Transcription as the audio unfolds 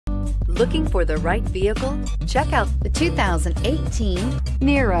Looking for the right vehicle? Check out the 2018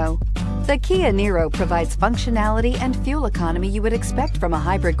 Niro. The Kia Niro provides functionality and fuel economy you would expect from a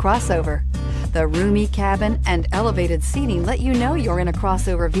hybrid crossover. The roomy cabin and elevated seating let you know you're in a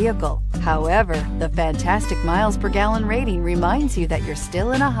crossover vehicle. However, the fantastic miles per gallon rating reminds you that you're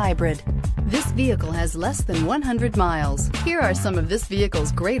still in a hybrid. This vehicle has less than 100 miles. Here are some of this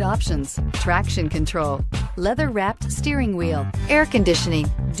vehicle's great options: traction control, leather-wrapped steering wheel, air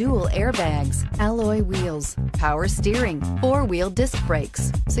conditioning, dual airbags, alloy wheels, power steering, four-wheel disc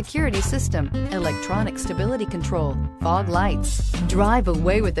brakes, security system, electronic stability control, fog lights. Drive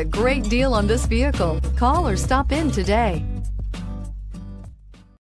away with a great deal on this vehicle. Call or stop in today.